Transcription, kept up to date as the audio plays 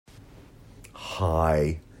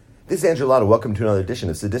Hi, this is Andrew Lotto. Welcome to another edition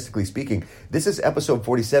of Sadistically Speaking. This is episode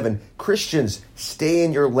 47, Christians, Stay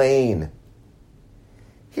in Your Lane.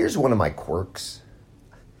 Here's one of my quirks.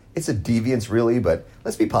 It's a deviance, really, but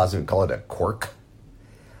let's be positive and call it a quirk.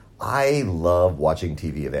 I love watching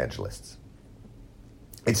TV evangelists.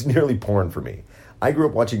 It's nearly porn for me. I grew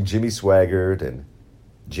up watching Jimmy Swaggart and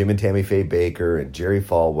Jim and Tammy Faye Baker and Jerry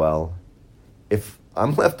Falwell. If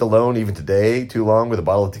I'm left alone even today too long with a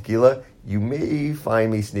bottle of tequila, you may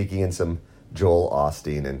find me sneaking in some Joel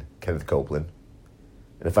Osteen and Kenneth Copeland.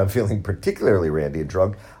 And if I'm feeling particularly randy and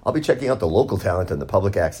drunk, I'll be checking out the local talent on the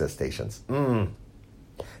public access stations. Now,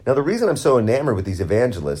 the reason I'm so enamored with these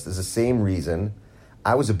evangelists is the same reason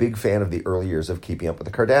I was a big fan of the early years of Keeping Up with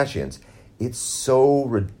the Kardashians. It's so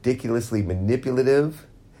ridiculously manipulative,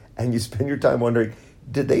 and you spend your time wondering,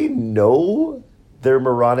 did they know they're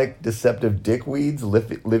moronic, deceptive dickweeds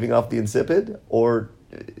living off the insipid? Or,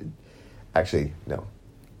 actually, no.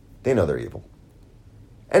 They know they're evil.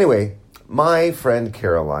 Anyway, my friend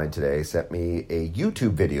Caroline today sent me a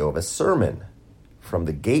YouTube video of a sermon from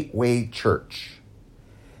the Gateway Church.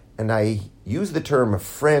 And I use the term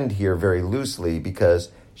friend here very loosely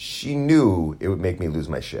because she knew it would make me lose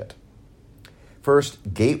my shit.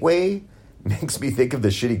 First, Gateway makes me think of the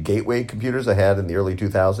shitty Gateway computers I had in the early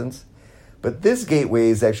 2000s. But this Gateway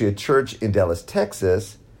is actually a church in Dallas,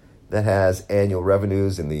 Texas that has annual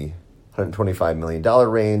revenues in the $125 million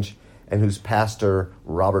range and whose pastor,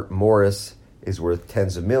 Robert Morris, is worth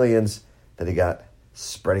tens of millions that he got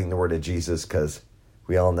spreading the word of Jesus because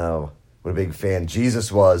we all know what a big fan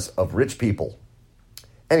Jesus was of rich people.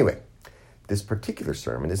 Anyway, this particular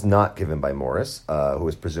sermon is not given by Morris, who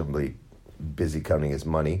is presumably busy counting his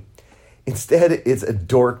money. Instead, it's a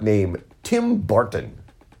dork named Timmy Barton,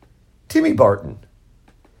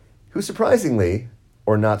 who surprisingly,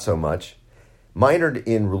 or not so much, minored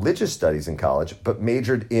in religious studies in college, but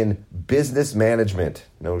majored in business management.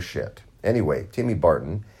 No shit. Anyway, Timmy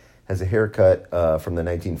Barton has a haircut from the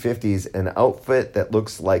 1950s, an outfit that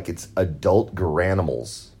looks like it's adult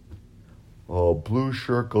Garanimals. Oh, blue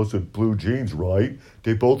shirt goes with blue jeans, right?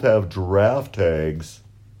 They both have giraffe tags.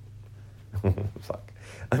 Fuck.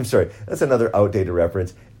 I'm sorry, that's another outdated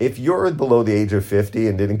reference. If you're below the age of 50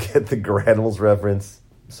 and didn't get the Garanimals reference,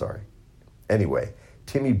 I'm sorry. Anyway,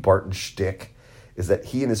 Timmy Barton's shtick is that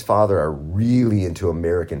he and his father are really into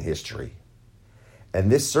American history. And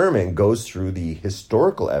this sermon goes through the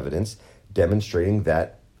historical evidence demonstrating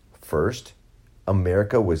that, first,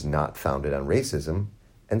 America was not founded on racism,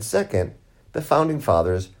 and second, the founding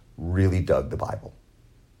fathers really dug the Bible.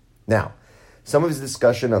 Now, some of his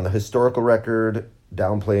discussion on the historical record,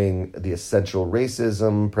 downplaying the essential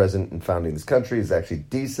racism present in founding this country, is actually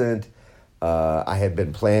decent. I had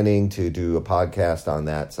been planning to do a podcast on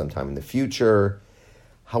that sometime in the future.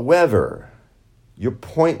 However, your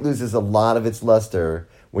point loses a lot of its luster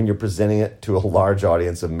when you're presenting it to a large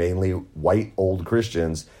audience of mainly white old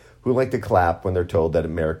Christians who like to clap when they're told that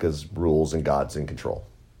America's rules and God's in control.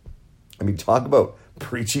 I mean, talk about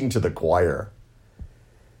preaching to the choir.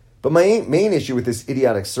 But my main issue with this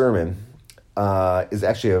idiotic sermon is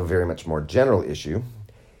actually a very much more general issue.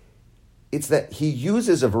 It's that he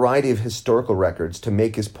uses a variety of historical records to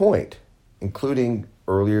make his point, including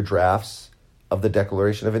earlier drafts of the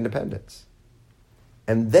Declaration of Independence.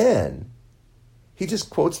 And then he just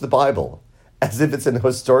quotes the Bible as if it's an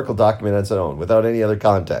historical document on its own, without any other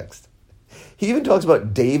context. He even talks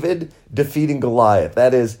about David defeating Goliath.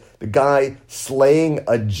 That is, the guy slaying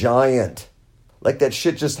a giant. Like that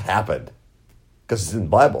shit just happened. Because it's in the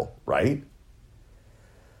Bible, right?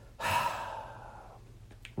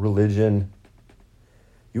 Religion.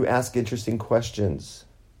 You ask interesting questions.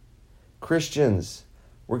 Christians,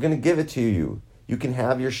 we're going to give it to you. You can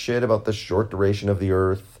have your shit about the short duration of the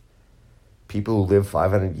earth, people who live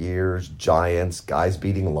 500 years, giants, guys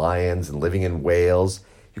beating lions and living in whales.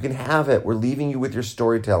 You can have it. We're leaving you with your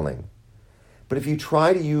storytelling. But if you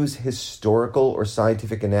try to use historical or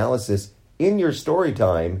scientific analysis in your story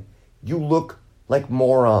time, you look like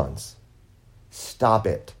morons. Stop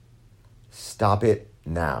it. Stop it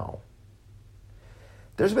now.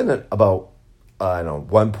 There's been about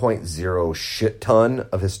 1.0 shit ton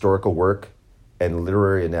of historical work and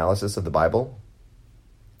literary analysis of the Bible.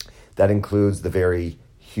 That includes the very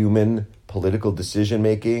human political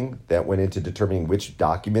decision-making that went into determining which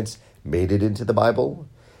documents made it into the Bible.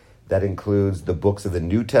 That includes the books of the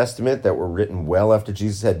New Testament that were written well after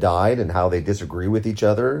Jesus had died and how they disagree with each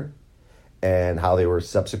other and how they were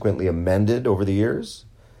subsequently amended over the years.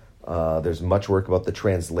 There's much work about the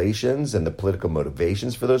translations and the political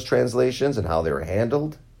motivations for those translations and how they were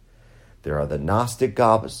handled. There are the Gnostic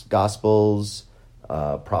Gospels,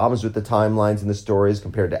 problems with the timelines in the stories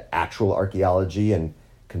compared to actual archaeology and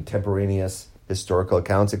contemporaneous historical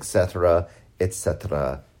accounts, etc.,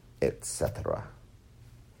 etc., etc.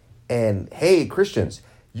 And hey, Christians,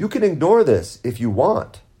 you can ignore this if you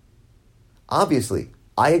want. Obviously,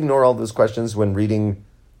 I ignore all those questions when reading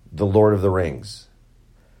The Lord of the Rings.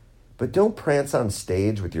 But don't prance on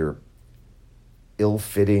stage with your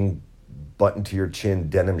ill-fitting, button-to-your-chin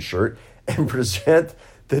denim shirt and present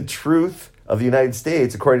the truth of the United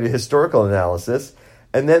States according to historical analysis,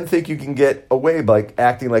 and then think you can get away by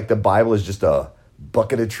acting like the Bible is just a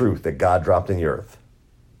bucket of truth that God dropped in the earth.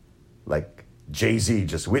 Like Jay-Z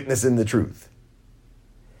just witnessing the truth.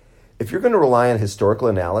 If you're going to rely on historical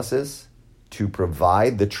analysis to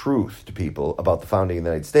provide the truth to people about the founding of the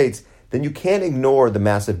United States, then you can't ignore the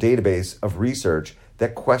massive database of research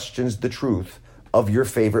that questions the truth of your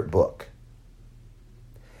favorite book.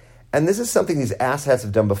 And this is something these asshats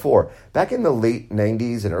have done before. Back in the late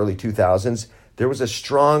 90s and early 2000s, there was a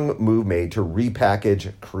strong move made to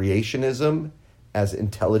repackage creationism as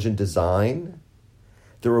intelligent design.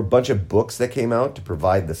 There were a bunch of books that came out to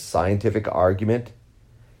provide the scientific argument.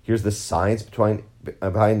 Here's the science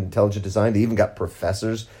behind intelligent design. They even got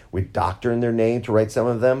professors with doctor in their name to write some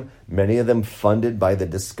of them, many of them funded by the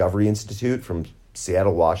Discovery Institute from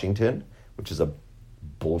Seattle, Washington, which is a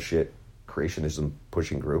bullshit creationism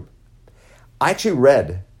pushing group. I actually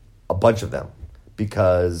read a bunch of them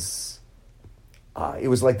because it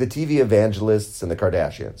was like the TV evangelists and the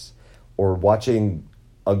Kardashians, or watching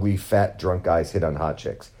ugly, fat, drunk guys hit on hot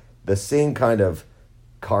chicks. The same kind of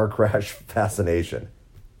car crash fascination.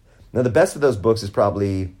 Now, the best of those books is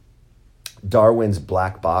probably Darwin's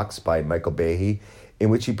Black Box by Michael Behe,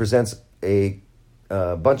 in which he presents a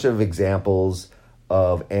bunch of examples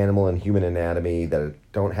of animal and human anatomy that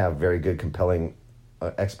don't have very good, compelling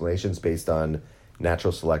explanations based on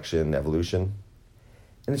natural selection, evolution.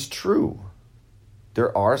 And it's true.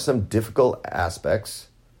 There are some difficult aspects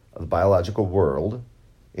of the biological world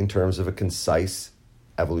in terms of a concise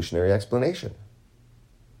evolutionary explanation.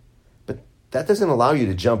 But that doesn't allow you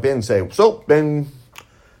to jump in and say, so then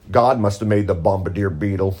God must have made the bombardier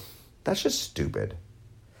beetle. That's just stupid.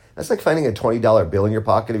 That's like finding a $20 bill in your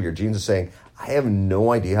pocket of your jeans and saying, I have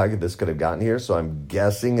no idea how this could have gotten here, so I'm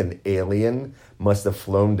guessing an alien must have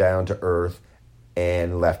flown down to Earth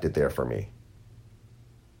and left it there for me.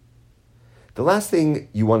 The last thing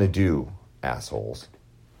you want to do, assholes,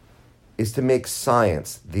 is to make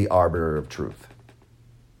science the arbiter of truth.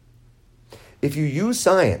 If you use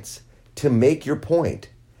science to make your point,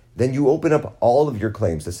 then you open up all of your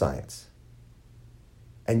claims to science.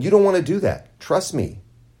 And you don't want to do that. Trust me.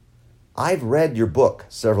 I've read your book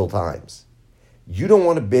several times. You don't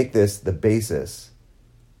want to make this the basis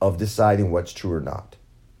of deciding what's true or not.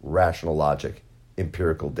 Rational logic,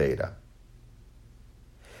 empirical data.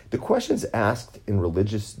 The questions asked in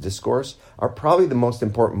religious discourse are probably the most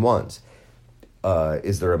important ones.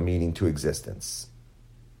 Is there a meaning to existence?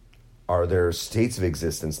 Are there states of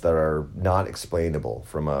existence that are not explainable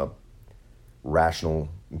from a rational,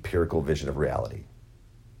 empirical vision of reality?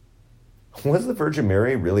 Was the Virgin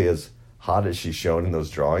Mary really as hot as she's shown in those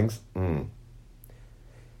drawings?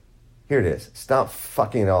 Here it is. Stop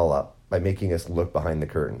fucking it all up by making us look behind the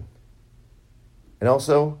curtain. And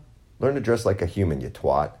also, learn to dress like a human, you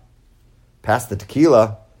twat. Pass the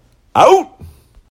tequila. Out!